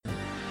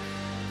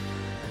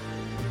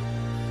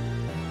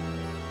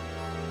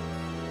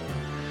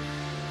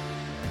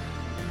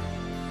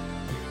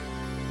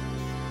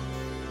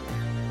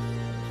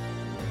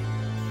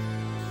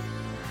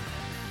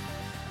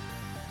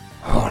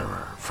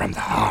from the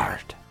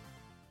Heart.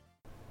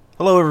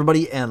 Hello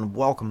everybody and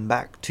welcome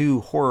back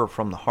to Horror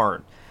from the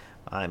Heart.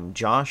 I'm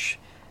Josh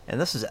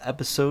and this is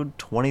episode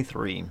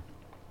 23.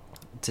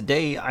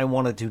 Today I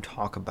wanted to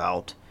talk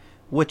about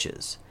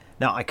witches.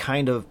 Now I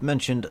kind of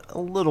mentioned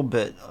a little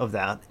bit of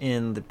that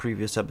in the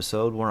previous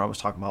episode where I was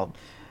talking about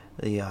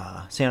the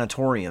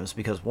sanatoriums,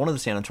 because one of the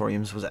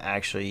sanatoriums was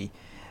actually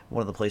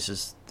one of the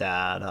places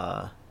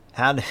that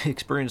had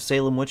experienced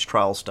Salem witch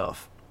trial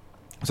stuff.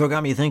 So it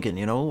got me thinking,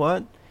 you know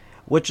what?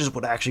 Witches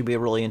would actually be a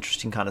really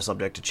interesting kind of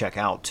subject to check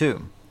out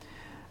too.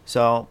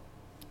 So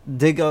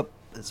dig up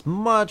as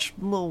much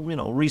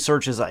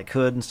research as I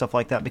could and stuff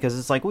like that, because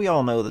it's like we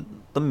all know that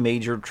the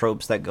major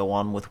tropes that go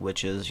on with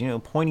witches,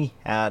 pointy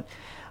hat,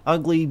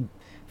 ugly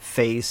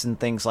face and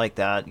things like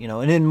that,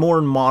 and in more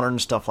modern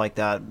stuff like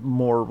that,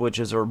 more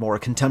witches are more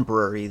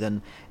contemporary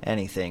than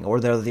anything, or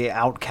they're the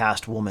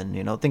outcast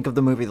woman, think of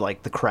the movie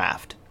like The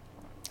Craft,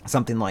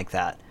 something like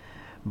that.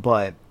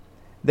 But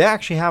they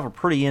actually have a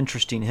pretty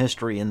interesting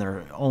history in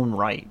their own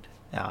right.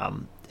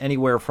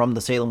 Anywhere from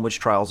the Salem witch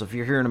trials. If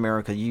you're here in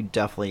America, you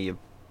definitely have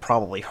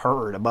probably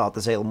heard about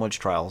the Salem witch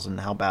trials and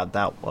how bad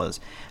that was.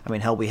 I mean,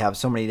 hell, we have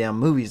so many damn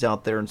movies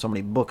out there and so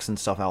many books and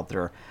stuff out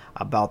there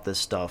about this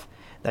stuff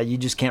that you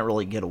just can't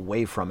really get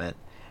away from it.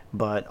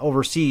 But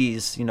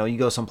overseas, you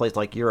go someplace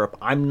like Europe,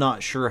 I'm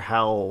not sure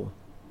how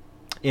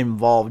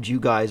involved you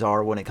guys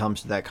are when it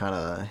comes to that kind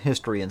of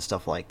history and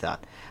stuff like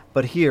that.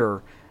 But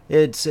here,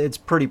 it's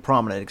pretty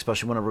prominent,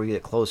 especially whenever we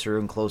get closer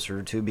and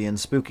closer to being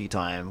spooky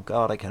time.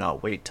 God, I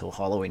cannot wait till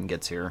Halloween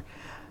gets here.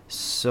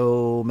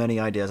 So many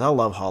ideas. I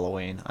love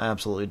Halloween. I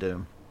absolutely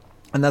do.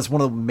 And that's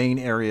one of the main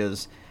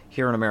areas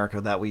here in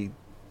America that we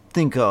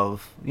think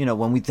of,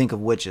 when we think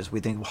of witches. We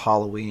think of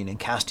Halloween and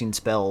casting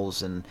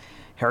spells and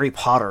Harry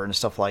Potter and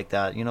stuff like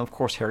that. Of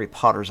course, Harry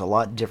Potter's a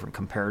lot different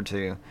compared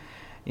to,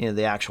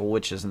 the actual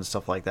witches and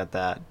stuff like that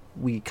that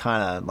we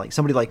kind of, like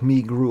somebody like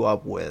me grew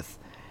up with.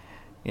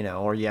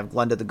 Or you have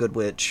Glenda the Good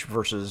Witch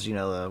versus,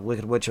 the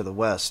Wicked Witch of the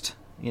West,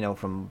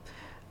 from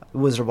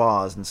Wizard of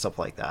Oz and stuff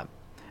like that.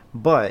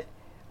 But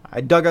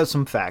I dug out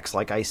some facts,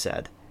 like I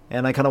said,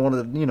 and I kind of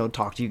wanted to,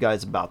 talk to you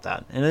guys about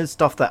that. And it's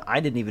stuff that I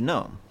didn't even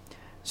know.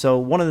 So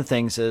one of the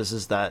things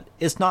is that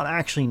it's not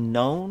actually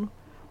known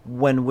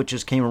when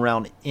witches came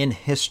around in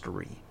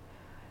history.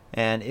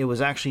 And it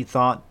was actually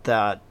thought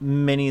that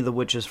many of the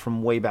witches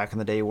from way back in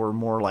the day were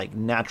more like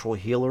natural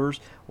healers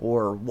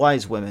or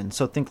wise women.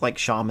 So think like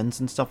shamans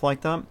and stuff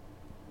like that,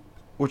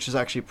 which is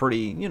actually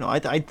pretty,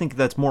 I think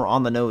that's more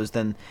on the nose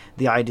than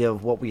the idea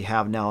of what we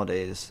have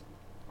nowadays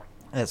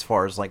as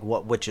far as like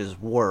what witches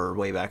were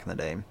way back in the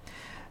day.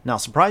 Now,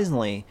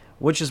 surprisingly,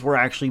 witches were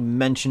actually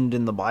mentioned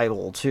in the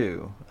Bible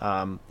too,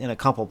 in a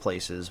couple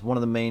places. One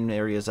of the main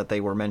areas that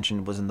they were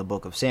mentioned was in the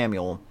book of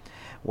Samuel,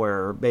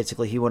 where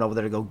basically he went over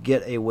there to go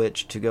get a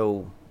witch to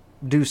go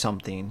do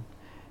something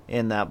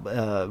in that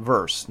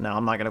verse. Now,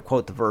 I'm not going to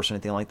quote the verse or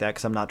anything like that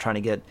because I'm not trying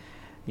to get,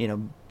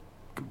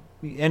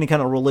 any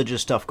kind of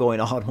religious stuff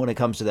going on when it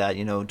comes to that,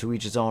 to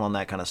each his own on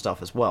that kind of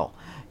stuff as well.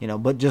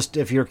 But just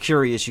if you're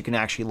curious, you can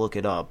actually look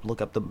it up.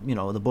 Look up the,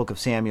 the book of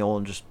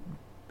Samuel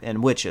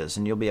and witches,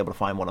 and you'll be able to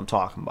find what I'm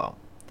talking about.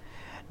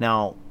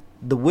 Now,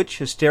 the witch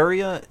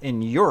hysteria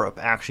in Europe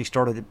actually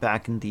started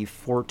back in the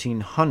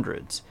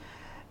 1400s.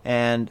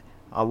 And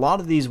a lot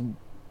of these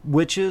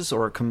witches,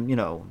 or,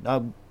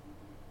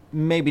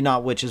 maybe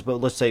not witches, but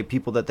let's say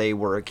people that they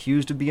were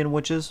accused of being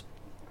witches,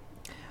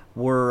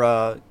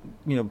 were,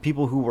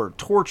 people who were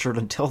tortured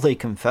until they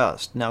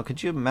confessed. Now,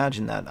 could you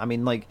imagine that? I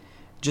mean, like,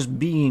 just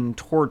being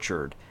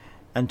tortured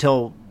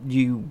until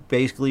you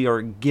basically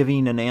are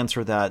giving an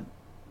answer that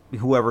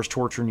whoever's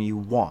torturing you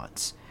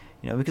wants.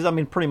 Because,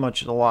 pretty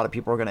much a lot of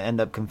people are going to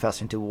end up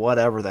confessing to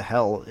whatever the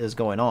hell is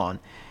going on.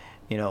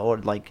 Or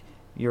like,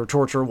 your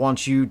torturer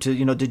wants you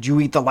to, did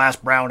you eat the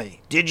last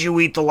brownie? Did you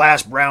eat the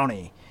last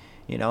brownie?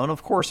 And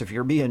of course, if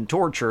you're being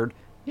tortured,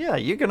 yeah,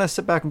 you're going to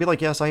sit back and be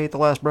like, yes, I ate the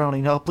last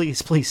brownie. No,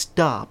 please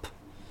stop.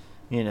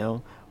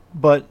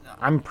 But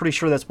I'm pretty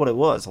sure that's what it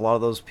was. A lot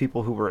of those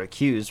people who were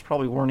accused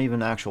probably weren't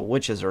even actual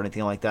witches or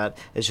anything like that.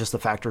 It's just the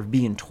factor of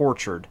being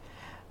tortured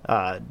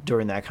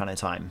during that kind of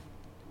time.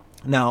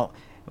 Now,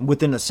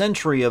 within a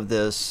century of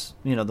this,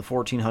 the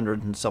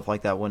 1400s and stuff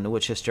like that, when the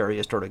witch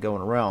hysteria started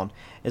going around,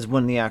 is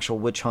when the actual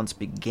witch hunts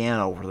began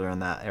over there in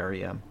that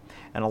area.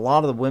 And a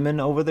lot of the women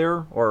over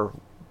there, or,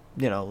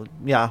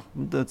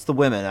 it's the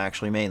women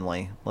actually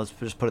mainly. Let's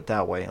just put it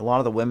that way. A lot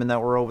of the women that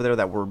were over there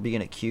that were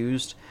being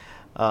accused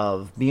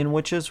of being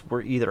witches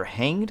were either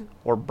hanged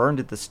or burned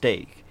at the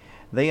stake.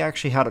 They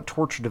actually had a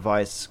torture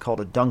device called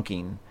a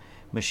dunking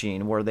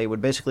machine, where they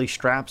would basically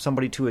strap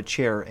somebody to a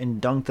chair and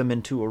dunk them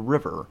into a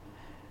river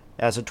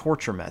as a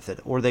torture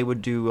method, or they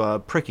would do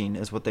pricking,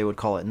 is what they would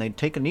call it, and they'd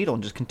take a needle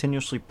and just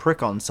continuously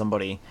prick on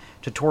somebody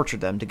to torture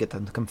them to get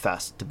them to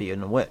confess to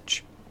being a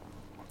witch.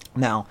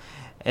 Now,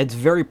 it's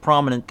very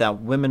prominent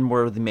that women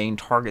were the main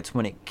targets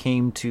when it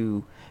came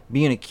to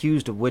being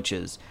accused of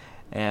witches,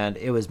 and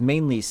it was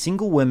mainly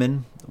single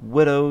women,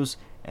 widows,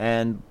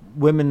 and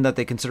women that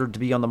they considered to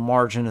be on the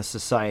margin of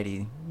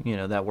society,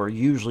 that were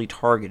usually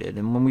targeted.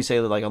 And when we say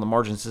like on the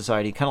margin of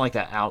society, kind of like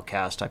that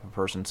outcast type of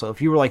person. So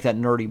if you were like that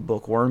nerdy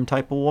bookworm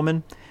type of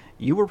woman,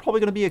 you were probably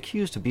going to be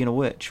accused of being a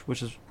witch,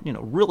 which is,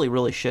 really,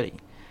 really shitty.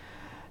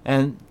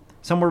 And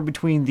somewhere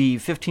between the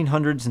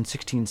 1500s and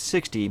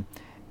 1660,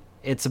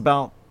 it's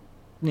about,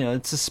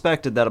 it's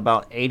suspected that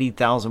about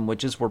 80,000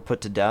 witches were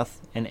put to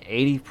death, and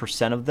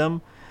 80% of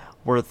them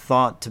were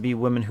thought to be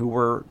women who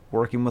were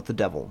working with the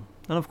devil.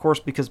 And of course,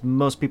 because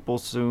most people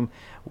assume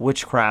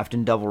witchcraft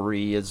and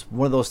devilry is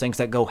one of those things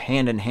that go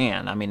hand in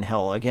hand. I mean,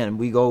 hell, again,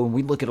 we go and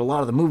we look at a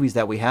lot of the movies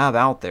that we have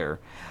out there.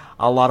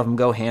 A lot of them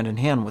go hand in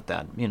hand with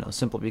that,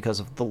 simply because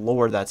of the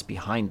lore that's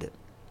behind it.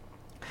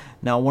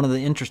 Now, one of the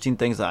interesting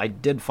things that I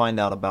did find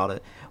out about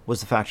it was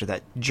the fact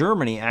that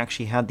Germany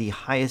actually had the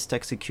highest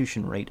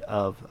execution rate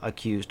of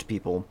accused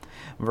people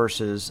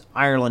versus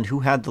Ireland,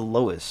 who had the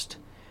lowest.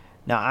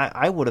 Now,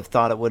 I would have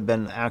thought it would have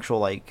been actual,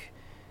 like,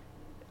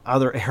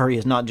 other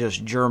areas, not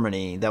just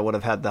Germany, that would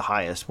have had the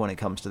highest when it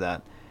comes to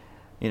that.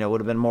 It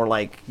would have been more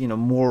like,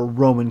 more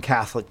Roman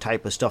Catholic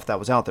type of stuff that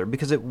was out there,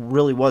 because it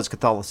really was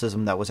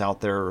Catholicism that was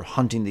out there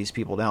hunting these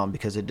people down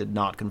because it did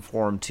not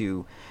conform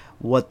to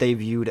what they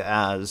viewed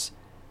as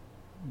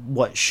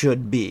what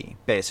should be,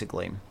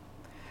 basically.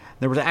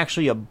 There was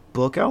actually a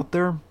book out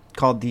there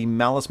called the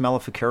Malleus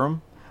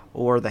Maleficarum,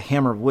 or the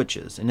Hammer of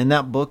Witches, and in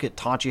that book it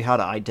taught you how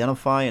to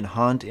identify and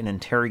hunt and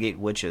interrogate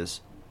witches.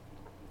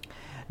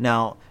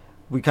 Now,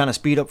 we kind of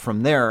speed up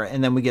from there,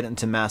 and then we get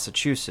into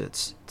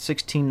Massachusetts.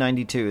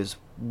 1692 is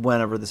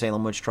whenever the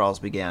Salem witch trials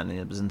began, and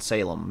it was in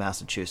Salem,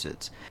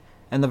 Massachusetts.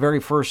 And the very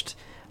first,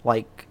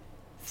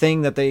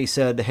 thing that they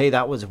said, hey,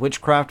 that was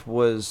witchcraft,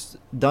 was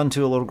done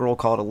to a little girl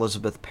called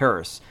Elizabeth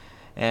Parris.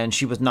 And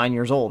she was 9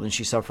 years old, and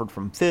she suffered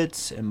from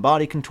fits and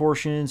body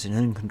contortions and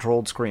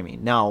uncontrolled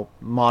screaming. Now,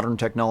 modern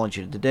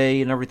technology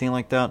today and everything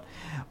like that,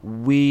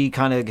 we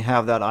kind of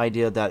have that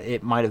idea that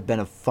it might have been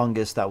a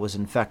fungus that was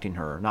infecting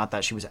her, not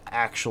that she was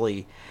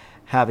actually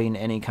having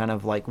any kind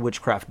of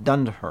witchcraft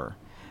done to her.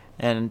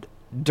 And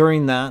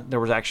during that, there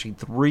was actually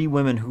 3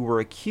 women who were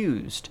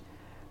accused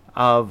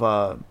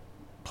of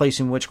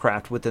placing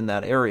witchcraft within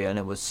that area, and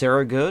it was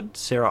Sarah Good,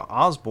 Sarah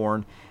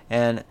Osborne,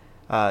 and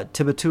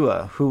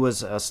Tibatua, who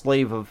was a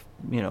slave of,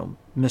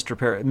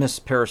 Miss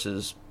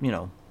Parris's,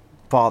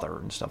 father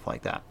and stuff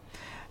like that.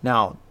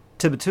 Now,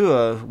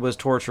 Tibatua was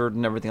tortured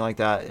and everything like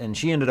that, and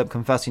she ended up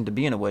confessing to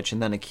being a witch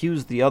and then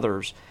accused the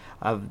others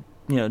of,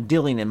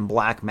 dealing in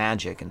black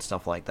magic and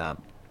stuff like that.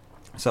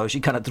 So she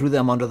kind of threw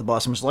them under the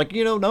bus and was like,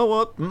 no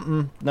what?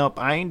 Nope,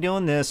 I ain't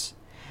doing this.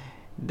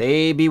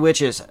 They be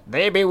witches.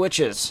 They be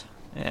witches.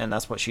 And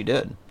that's what she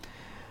did.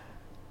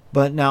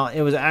 But now,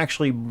 it was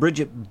actually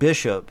Bridget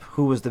Bishop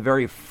who was the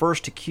very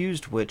first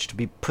accused witch to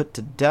be put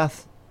to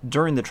death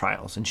during the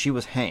trials, and she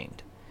was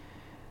hanged.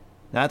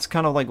 That's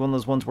kind of like one of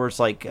those ones where it's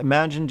like,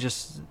 imagine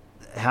just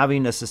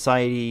having a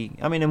society,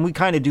 and we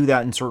kind of do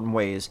that in certain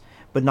ways,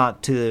 but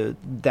not to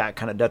that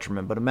kind of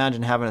detriment. But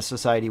imagine having a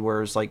society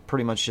where it's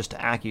pretty much just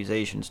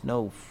accusations,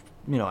 no,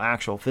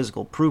 actual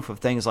physical proof of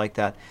things like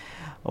that,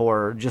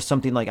 or just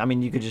something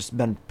you could just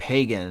been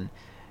pagan,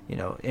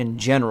 in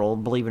general,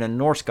 believing in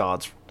Norse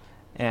gods,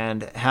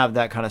 and have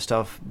that kind of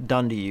stuff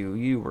done to you.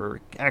 You were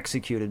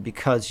executed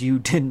because you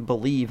didn't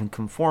believe and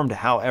conform to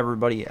how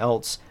everybody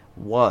else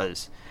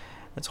was.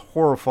 That's a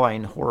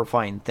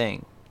horrifying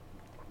thing.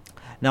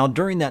 Now,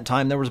 during that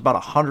time, there was about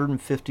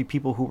 150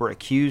 people who were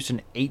accused,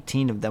 and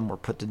 18 of them were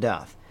put to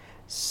death.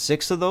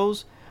 6 of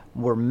those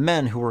were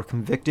men who were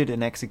convicted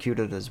and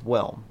executed as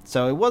well.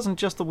 So it wasn't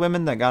just the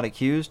women that got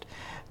accused.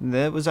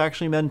 It was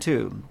actually men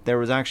too. There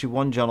was actually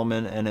one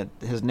gentleman, and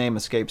his name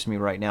escapes me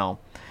right now,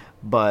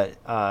 but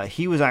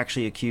he was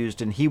actually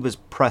accused, and he was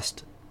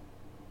pressed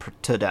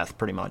to death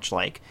pretty much.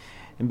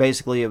 And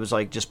basically it was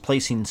just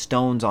placing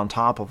stones on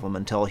top of him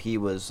until he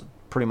was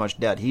pretty much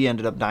dead. He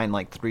ended up dying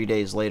 3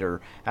 days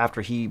later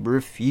after he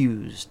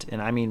refused,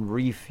 and I mean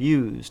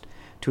refused,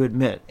 to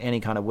admit any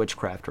kind of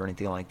witchcraft or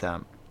anything like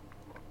that.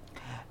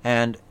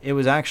 And it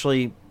was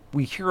actually,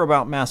 we hear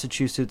about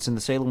Massachusetts and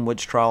the Salem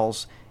witch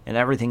trials and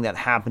everything that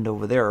happened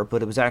over there,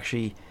 but it was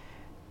actually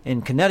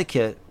in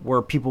Connecticut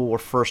where people were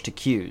first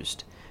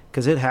accused,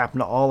 because it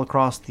happened all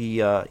across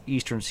the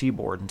eastern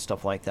seaboard and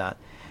stuff like that.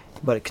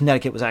 But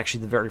Connecticut was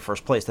actually the very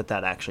first place that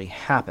actually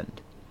happened.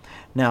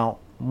 Now,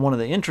 one of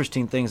the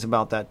interesting things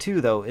about that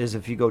too, though, is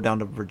if you go down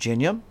to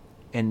Virginia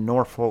in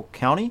Norfolk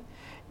County,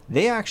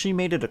 they actually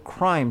made it a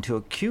crime to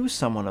accuse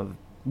someone of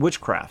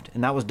witchcraft,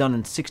 and that was done in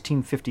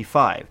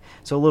 1655,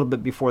 so a little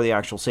bit before the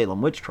actual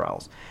Salem witch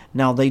trials.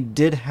 Now, they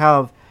did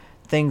have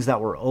things that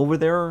were over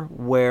there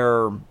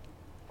where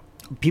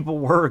people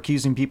were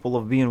accusing people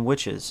of being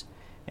witches,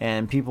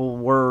 and people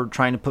were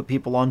trying to put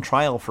people on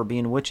trial for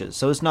being witches.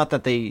 So it's not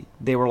that they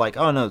were like,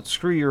 oh no,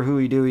 screw your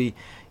hooey-dooey,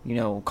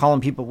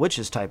 calling people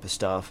witches type of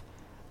stuff.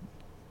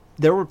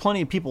 There were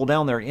plenty of people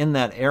down there in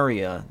that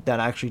area that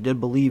actually did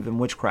believe in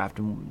witchcraft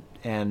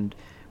and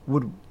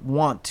would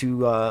want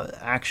to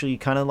actually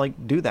kind of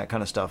like do that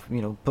kind of stuff,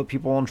 put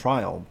people on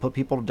trial, put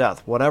people to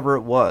death, whatever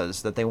it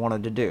was that they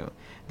wanted to do,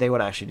 they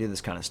would actually do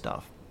this kind of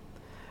stuff.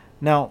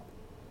 Now,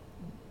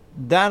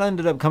 that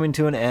ended up coming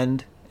to an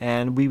end,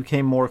 and we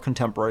became more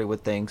contemporary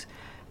with things,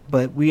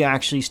 but we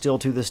actually still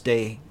to this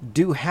day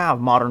do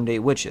have modern day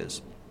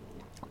witches.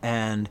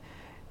 And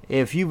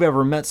if you've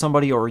ever met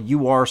somebody, or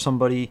you are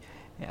somebody,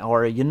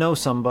 or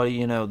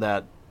somebody,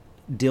 that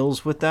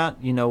deals with that,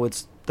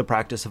 it's the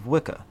practice of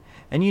Wicca.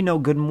 And you know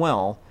good and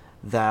well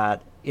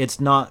that it's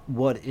not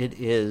what it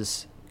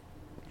is,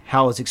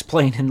 how it's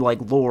explained in like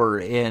lore,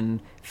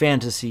 in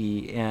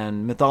fantasy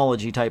and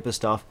mythology type of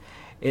stuff.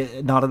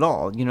 Not at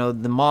all.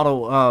 The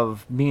motto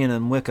of being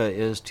in Wicca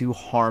is to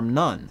harm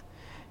none.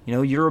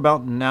 You're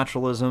about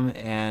naturalism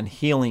and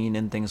healing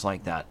and things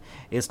like that.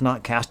 It's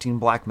not casting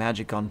black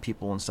magic on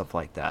people and stuff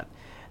like that.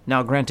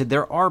 Now, granted,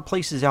 there are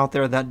places out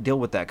there that deal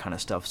with that kind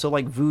of stuff. So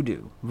like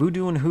voodoo.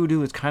 Voodoo and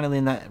hoodoo is kind of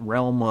in that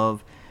realm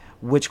of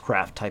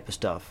witchcraft type of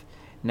stuff.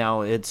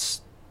 Now,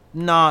 it's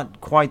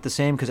not quite the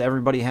same because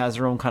everybody has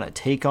their own kind of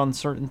take on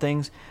certain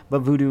things,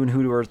 but voodoo and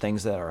hoodoo are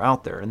things that are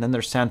out there. And then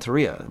there's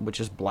Santeria, which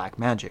is black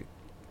magic,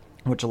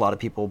 which a lot of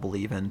people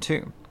believe in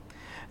too.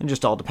 It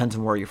just all depends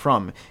on where you're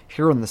from.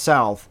 Here in the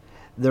South,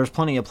 there's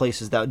plenty of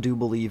places that do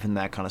believe in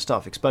that kind of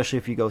stuff, especially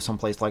if you go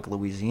someplace like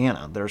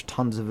Louisiana. There's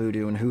tons of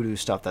voodoo and hoodoo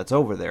stuff that's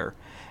over there,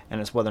 and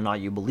it's whether or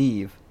not you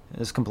believe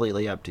is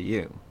completely up to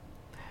you.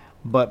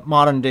 But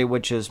modern day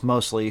witches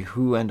mostly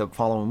who end up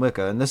following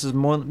Wicca, and this is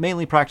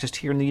mainly practiced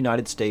here in the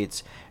United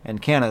States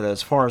and Canada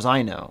as far as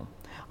I know.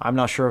 I'm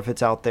not sure if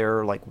it's out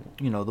there, like,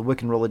 the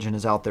Wiccan religion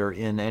is out there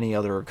in any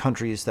other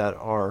countries that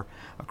are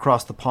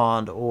across the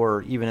pond,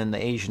 or even in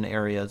the Asian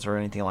areas or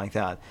anything like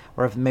that,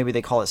 or if maybe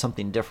they call it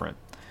something different.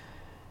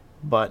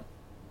 But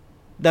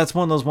that's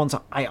one of those ones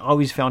I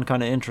always found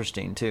kind of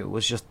interesting too,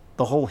 was just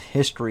the whole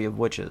history of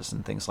witches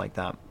and things like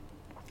that.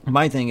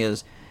 My thing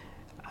is,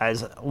 I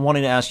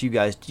wanted to ask you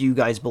guys, do you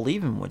guys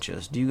believe in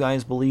witches? Do you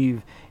guys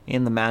believe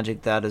in the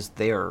magic that is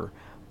there?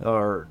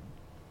 Or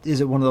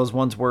is it one of those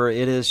ones where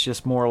it is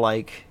just more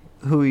like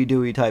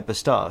hooey-dooey type of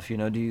stuff?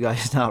 Do you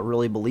guys not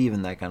really believe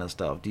in that kind of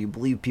stuff? Do you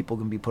believe people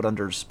can be put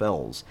under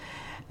spells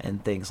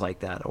and things like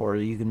that? Or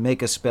you can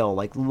make a spell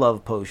like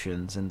love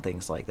potions and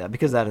things like that?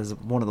 Because that is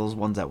one of those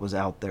ones that was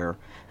out there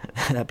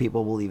that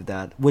people believe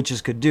that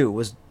witches could do,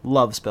 was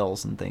love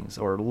spells and things,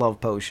 or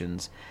love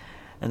potions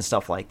and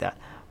stuff like that.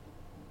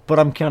 But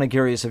I'm kind of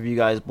curious if you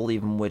guys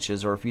believe in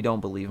witches, or if you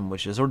don't believe in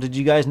witches, or did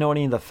you guys know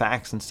any of the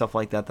facts and stuff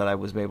like that I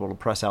was able to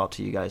press out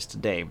to you guys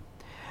today?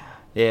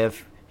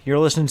 If you're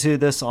listening to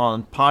this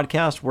on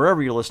podcast,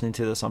 wherever you're listening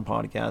to this on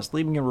podcast,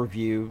 leave me a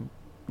review.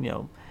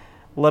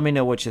 Let me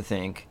know what you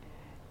think.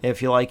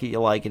 If you like it,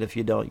 you like it. If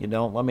you don't, you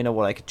don't. Let me know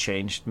what I could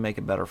change to make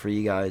it better for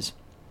you guys.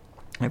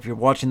 If you're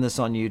watching this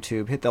on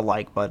YouTube, hit the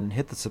like button,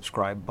 hit the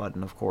subscribe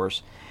button, of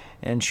course,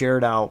 and share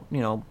it out,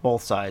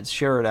 both sides.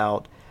 Share it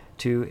out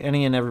to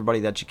any and everybody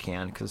that you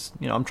can, because,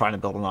 I'm trying to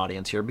build an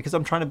audience here, because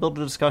I'm trying to build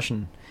a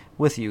discussion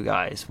with you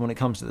guys when it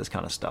comes to this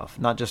kind of stuff,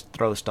 not just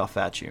throw stuff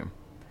at you.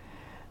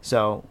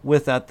 So,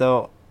 with that,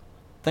 though,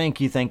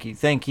 thank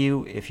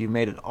you if you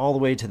made it all the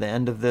way to the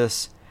end of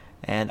this,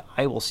 and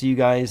I will see you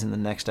guys in the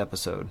next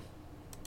episode.